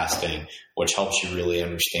forecasting, which helps you really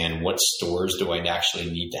understand what stores do I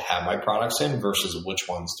actually need to have my products in versus which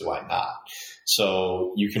ones do I not.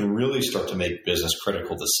 So you can really start to make business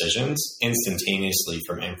critical decisions instantaneously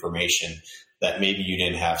from information that maybe you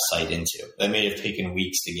didn't have sight into, that may have taken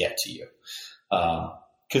weeks to get to you.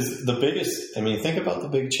 Because think about the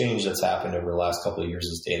big change that's happened over the last couple of years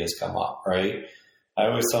as data's come up, right? I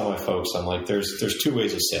always tell my folks, I'm like, there's two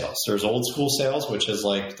ways of sales. There's old school sales, which is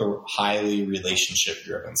like the highly relationship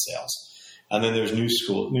driven sales. And then there's new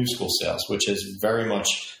school sales, which is very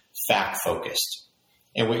much fact focused.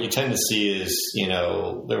 And what you tend to see is,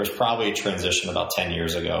 there was probably a transition about 10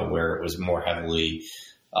 years ago where it was more heavily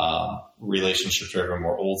relationship driven,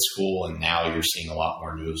 more old school. And now you're seeing a lot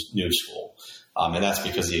more new school. And that's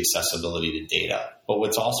because of the accessibility to data. But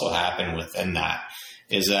what's also happened within that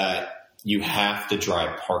is that you have to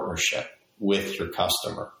drive partnership with your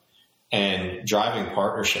customer. And driving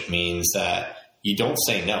partnership means that you don't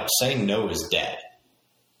say no. Saying no is dead.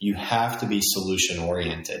 You have to be solution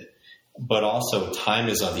oriented. But also time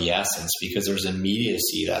is of the essence, because there's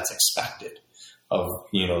immediacy that's expected of,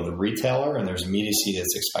 the retailer, and there's immediacy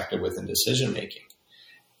that's expected within decision making.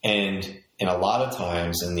 And a lot of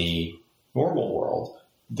times in the normal world,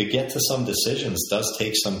 to get to some decisions does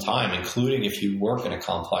take some time, including if you work in a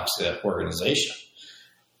complex organization.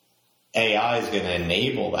 AI is going to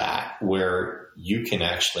enable that, where you can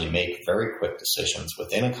actually make very quick decisions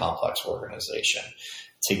within a complex organization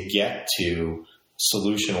to get to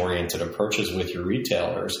solution-oriented approaches with your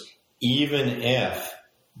retailers, even if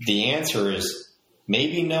the answer is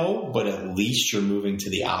maybe no, but at least you're moving to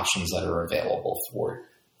the options that are available for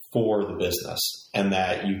the business, and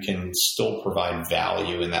that you can still provide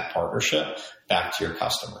value in that partnership back to your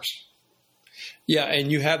customers. Yeah,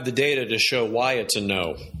 and you have the data to show why it's a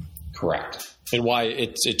no. Correct. And why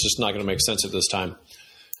it's just not going to make sense at this time.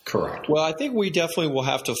 Correct. Well, I think we definitely will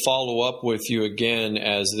have to follow up with you again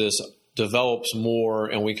as this develops more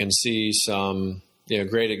and we can see some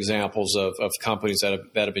great examples of companies that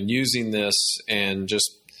have been using this and just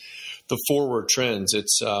the forward trends.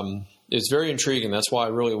 It's very intriguing. That's why I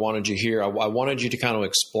really wanted you here. I wanted you to kind of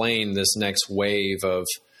explain this next wave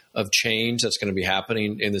of change that's going to be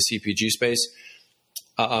happening in the CPG space.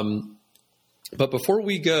 But before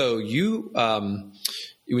we go,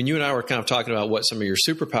 when you and I were kind of talking about what some of your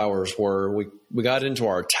superpowers were, we got into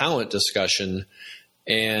our talent discussion,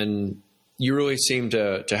 and you really seem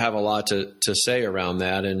to have a lot to say around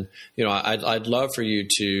that. And, I'd love for you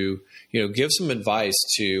to, give some advice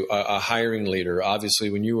to a hiring leader. Obviously,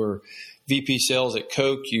 when you were VP sales at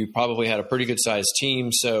Coke, you probably had a pretty good sized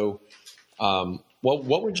team. So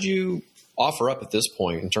what would you offer up at this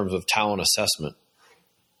point in terms of talent assessment?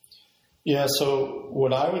 Yeah. So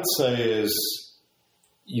what I would say is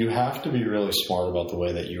you have to be really smart about the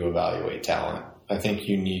way that you evaluate talent. I think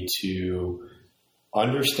you need to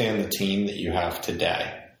understand the team that you have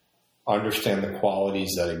today, understand the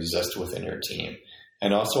qualities that exist within your team,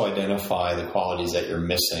 and also identify the qualities that you're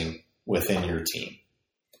missing within your team.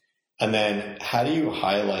 And then how do you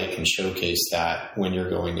highlight and showcase that when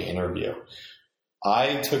you're going to interview?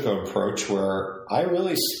 I took an approach where I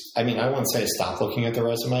wouldn't say I stopped looking at the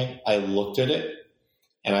resume. I looked at it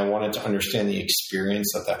and I wanted to understand the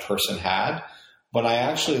experience that person had, but I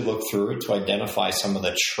actually looked through it to identify some of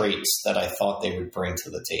the traits that I thought they would bring to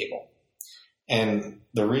the table. And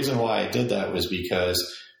the reason why I did that was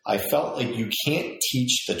because I felt like you can't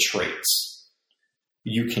teach the traits.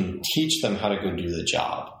 You can teach them how to go do the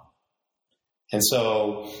job. And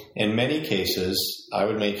so in many cases, I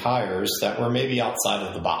would make hires that were maybe outside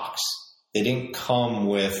of the box. They didn't come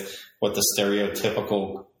with what the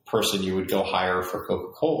stereotypical person you would go hire for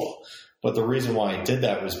Coca-Cola. But the reason why I did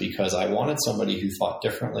that was because I wanted somebody who thought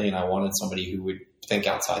differently, and I wanted somebody who would think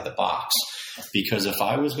outside the box. Because if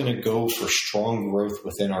I was going to go for strong growth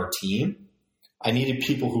within our team, I needed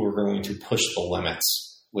people who were going to push the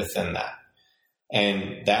limits within that.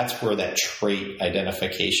 And that's where that trait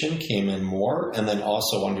identification came in more. And then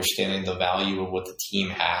also understanding the value of what the team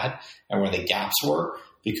had and where the gaps were,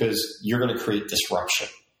 because you're going to create disruption.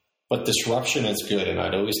 But disruption is good. And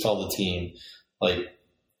I'd always tell the team,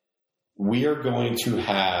 we are going to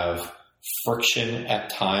have friction at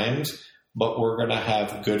times, but we're going to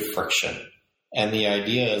have good friction. And the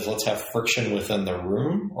idea is let's have friction within the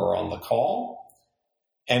room or on the call.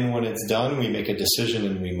 And when it's done, we make a decision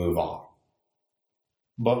and we move on.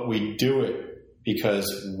 But we do it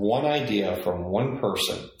because one idea from one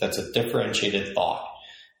person that's a differentiated thought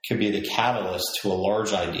could be the catalyst to a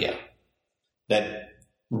large idea that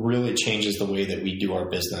really changes the way that we do our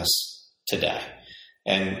business today.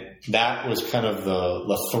 And that was kind of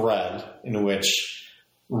the thread in which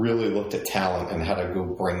really looked at talent and how to go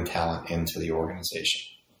bring talent into the organization.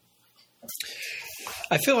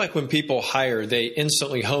 I feel like when people hire, they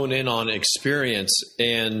instantly hone in on experience,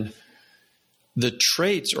 and the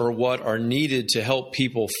traits are what are needed to help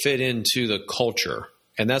people fit into the culture.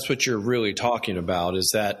 And that's what you're really talking about, is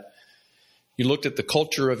that you looked at the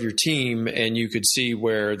culture of your team and you could see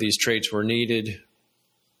where these traits were needed.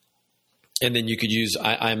 And then you could use,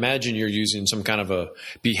 I imagine you're using some kind of a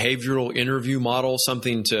behavioral interview model,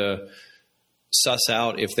 something to suss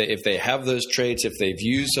out if they have those traits, if they've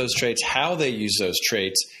used those traits, how they use those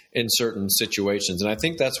traits in certain situations. And I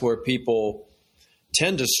think that's where people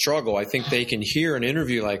tend to struggle. I think they can hear an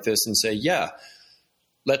interview like this and say, yeah,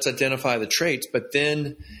 let's identify the traits. But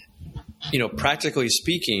then, practically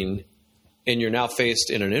speaking, and you're now faced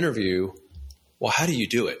in an interview, well, how do you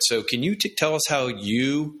do it? So can you tell us how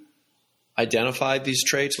you identified these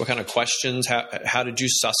traits? What kind of questions? How did you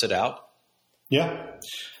suss it out? Yeah.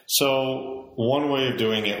 So one way of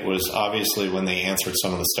doing it was obviously when they answered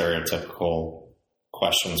some of the stereotypical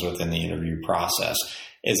questions within the interview process,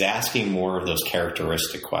 is asking more of those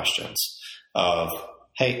characteristic questions of,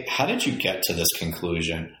 hey, how did you get to this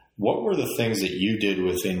conclusion? What were the things that you did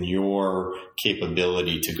within your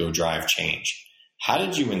capability to go drive change? How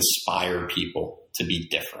did you inspire people to be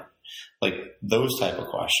different? Like those type of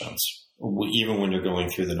questions, even when you're going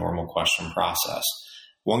through the normal question process.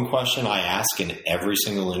 One question I ask in every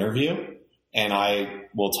single interview, and I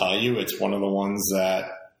will tell you it's one of the ones that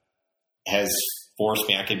has forced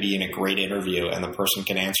me. I could be in a great interview and the person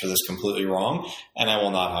can answer this completely wrong and I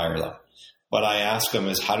will not hire them. But I ask them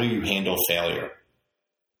is, how do you handle failure?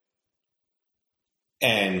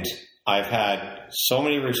 And I've had so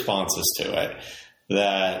many responses to it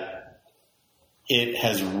that it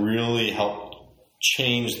has really helped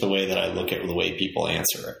changed the way that I look at the way people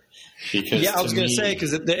answer it. Because I was going to say,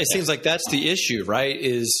 because it seems like that's the issue, right?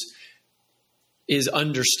 Is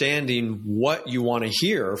understanding what you want to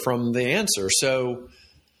hear from the answer. So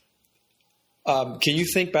can you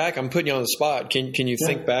think back? I'm putting you on the spot. Can you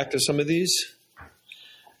think back to some of these?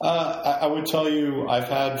 I would tell you, I've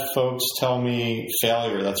had folks tell me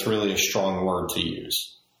failure. That's really a strong word to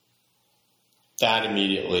use. That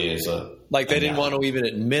immediately is like they didn't want to even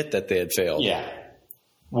admit that they had failed. Yeah.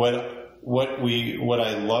 What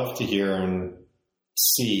I love to hear and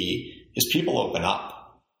see is people open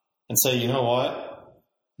up and say, you know what?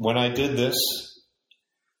 When I did this,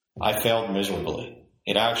 I failed miserably.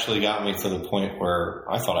 It actually got me to the point where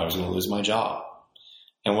I thought I was going to lose my job.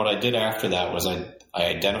 And what I did after that was I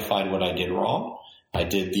identified what I did wrong. I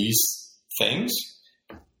did these things,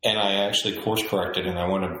 and I actually course corrected, and I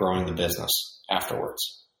wound up growing the business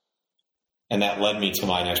afterwards. And that led me to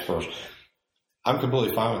my next person. I'm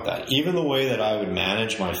completely fine with that. Even the way that I would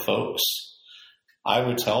manage my folks, I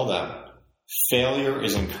would tell them, failure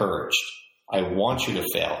is encouraged. I want you to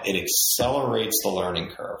fail. It accelerates the learning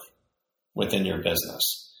curve within your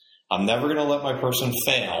business. I'm never going to let my person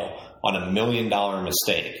fail on $1 million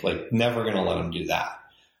mistake. Like, never going to let them do that.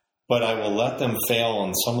 But I will let them fail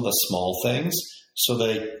on some of the small things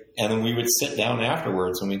and then we would sit down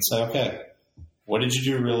afterwards and we'd say, okay, what did you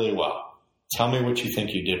do really well? Tell me what you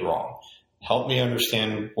think you did wrong. Help me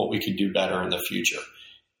understand what we could do better in the future.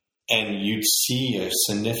 And you'd see a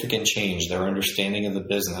significant change, their understanding of the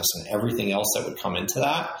business and everything else that would come into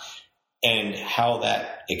that, and how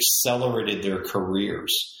that accelerated their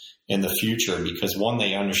careers in the future. Because one,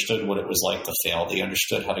 they understood what it was like to fail. They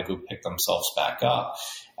understood how to go pick themselves back up.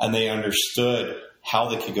 And they understood how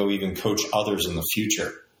they could go even coach others in the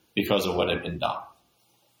future because of what had been done.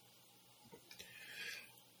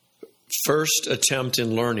 First attempt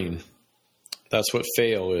in learning. That's what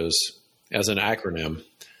FAIL is as an acronym.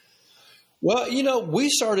 Well, we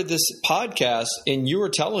started this podcast and you were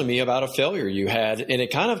telling me about a failure you had, and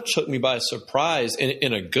it kind of took me by surprise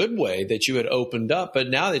in a good way that you had opened up, but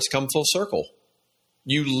now it's come full circle.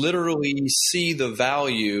 You literally see the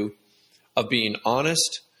value of being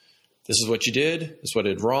honest. This is what you did. This is what I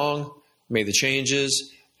did wrong. Made the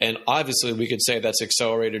changes. And obviously we could say that's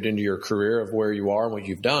accelerated into your career of where you are and what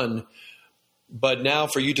you've done. But now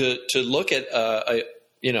for you to look at a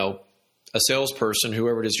salesperson,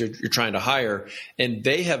 whoever it is you're trying to hire, and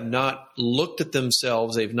they have not looked at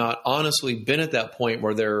themselves, they've not honestly been at that point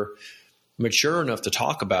where they're mature enough to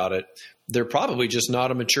talk about it. They're probably just not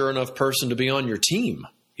a mature enough person to be on your team,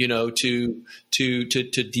 to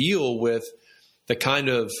deal with the kind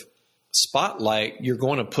of spotlight you're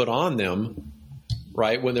going to put on them,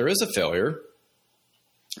 right, when there is a failure.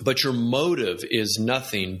 But your motive is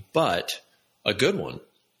nothing but a good one.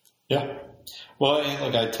 Yeah. Well,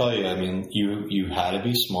 look, I tell you, I mean, you had to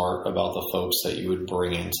be smart about the folks that you would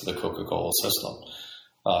bring into the Coca-Cola system.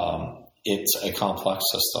 It's a complex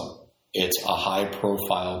system. It's a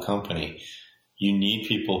high-profile company. You need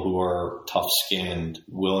people who are tough-skinned,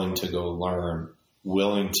 willing to go learn,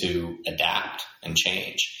 willing to adapt and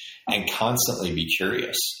change, and constantly be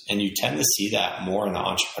curious. And you tend to see that more in the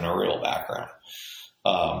entrepreneurial background.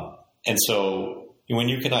 And so when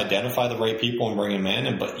you can identify the right people and bring them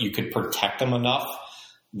in, but you could protect them enough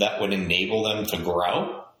that would enable them to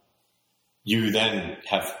grow, you then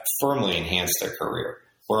have firmly enhanced their career.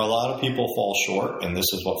 Where a lot of people fall short, and this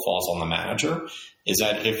is what falls on the manager, is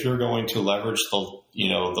that if you're going to leverage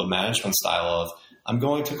the management style of, I'm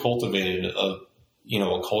going to cultivate a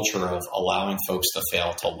culture of allowing folks to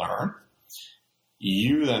fail to learn,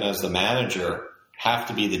 you then as the manager have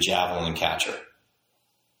to be the javelin catcher.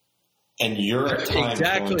 And you're at times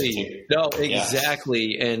exactly.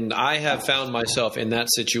 Exactly. And I have found myself in that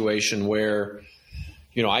situation where,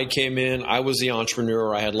 I came in, I was the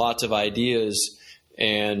entrepreneur, I had lots of ideas,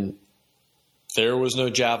 and there was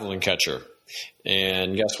no javelin catcher.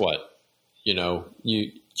 And guess what?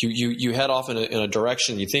 You head off in a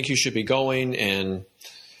direction you think you should be going, and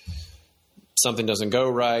something doesn't go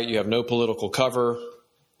right. You have no political cover,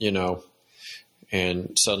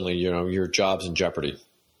 and suddenly, your job's in jeopardy.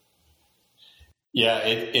 Yeah,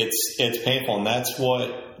 it's painful, and that's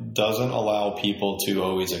what doesn't allow people to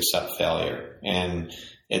always accept failure. And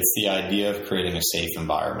it's the idea of creating a safe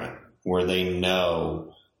environment where they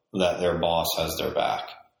know that their boss has their back.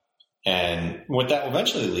 And what that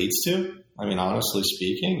eventually leads to, I mean, honestly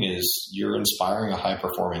speaking, is you're inspiring a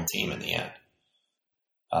high-performing team in the end.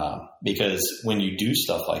 Because when you do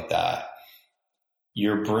stuff like that,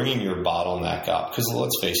 you're bringing your bottleneck up. Because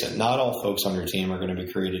let's face it, not all folks on your team are going to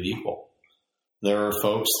be created equal. There are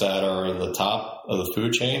folks that are at the top of the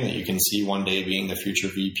food chain that you can see one day being the future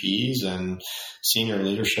VPs and senior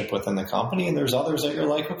leadership within the company. And there's others that you're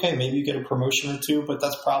like, okay, maybe you get a promotion or two, but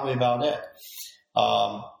that's probably about it.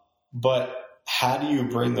 But how do you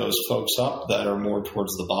bring those folks up that are more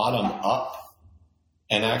towards the bottom up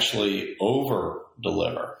and actually over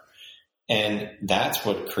deliver? And that's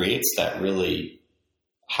what creates that really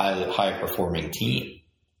high performing team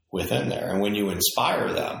within there. And when you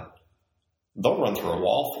inspire them, they'll run through a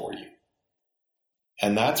wall for you.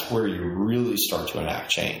 And that's where you really start to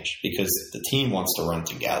enact change, because the team wants to run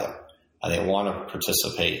together and they want to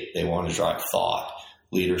participate. They want to drive thought,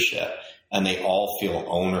 leadership, and they all feel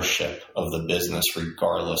ownership of the business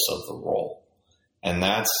regardless of the role. And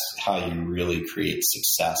that's how you really create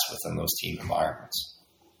success within those team environments.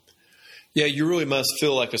 Yeah, you really must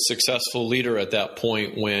feel like a successful leader at that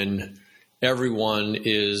point when everyone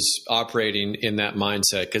is operating in that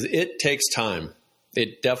mindset, because it takes time.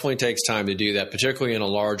 It definitely takes time to do that, particularly in a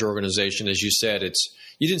large organization. As you said,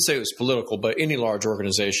 you didn't say it was political, but any large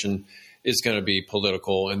organization is going to be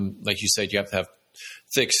political. And like you said, you have to have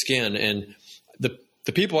thick skin. And the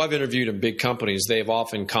people I've interviewed in big companies, they've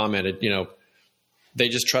often commented, they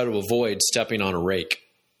just try to avoid stepping on a rake.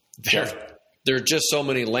 There are just so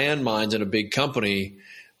many landmines in a big company.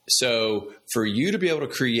 So for you to be able to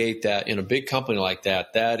create that in a big company like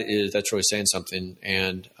that, that's really saying something.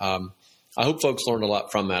 And I hope folks learned a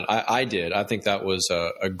lot from that. I did. I think that was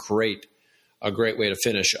a great way to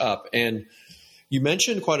finish up. And you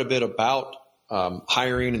mentioned quite a bit about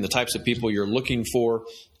hiring and the types of people you're looking for.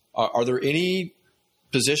 Are there any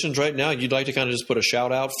positions right now you'd like to kind of just put a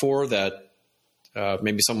shout out for that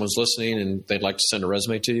maybe someone's listening and they'd like to send a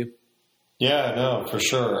resume to you? Yeah, no, for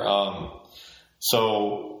sure.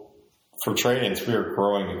 So for Trade-ins, we are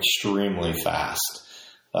growing extremely fast.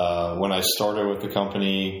 When I started with the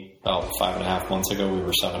company about 5.5 months ago, we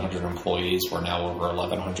were 700 employees. We're now over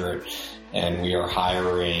 1,100, and we are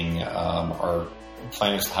hiring, our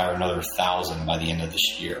plan is to hire another 1,000 by the end of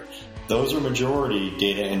this year. Those are majority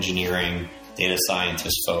data engineering, data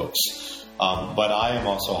scientist folks. But I am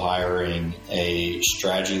also hiring a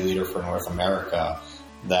strategy leader for North America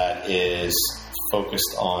that is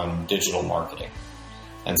focused on digital marketing.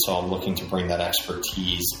 And so I'm looking to bring that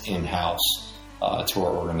expertise in-house to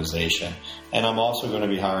our organization. And I'm also going to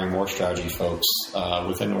be hiring more strategy folks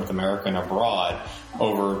within North America and abroad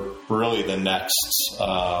over really the next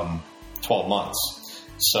 12 months.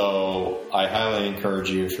 So I highly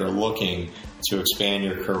encourage you, if you're looking to expand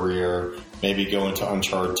your career, maybe go into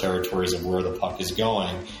uncharted territories of where the puck is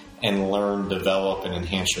going and learn, develop, and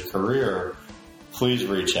enhance your career, please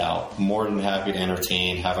reach out. More than happy to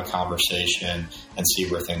entertain, have a conversation, and see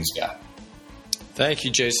where things go. Thank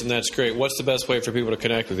you, Jason. That's great. What's the best way for people to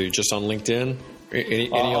connect with you? Just on LinkedIn?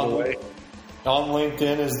 Any other way? On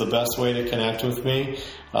LinkedIn is the best way to connect with me.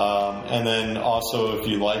 And then also, if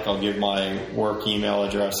you like, I'll give my work email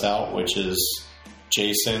address out, which is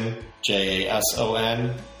Jason,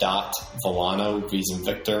 Jason, .Villano, V as in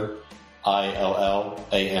Victor,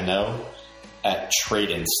 ILLANO, at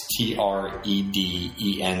Tradence, TREDENCE.com.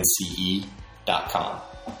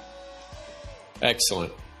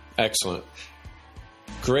 Excellent.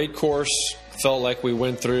 Great course. Felt like we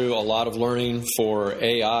went through a lot of learning for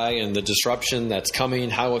AI and the disruption that's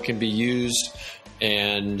coming, how it can be used,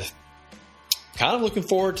 and kind of looking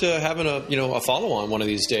forward to having a follow-on one of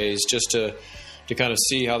these days, just to kind of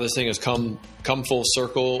see how this thing has come full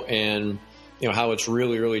circle, and how it's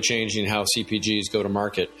really, really changing how CPGs go to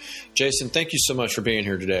market. Jason, thank you so much for being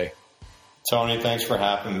here today. Tony, thanks for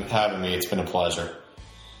having me. It's been a pleasure.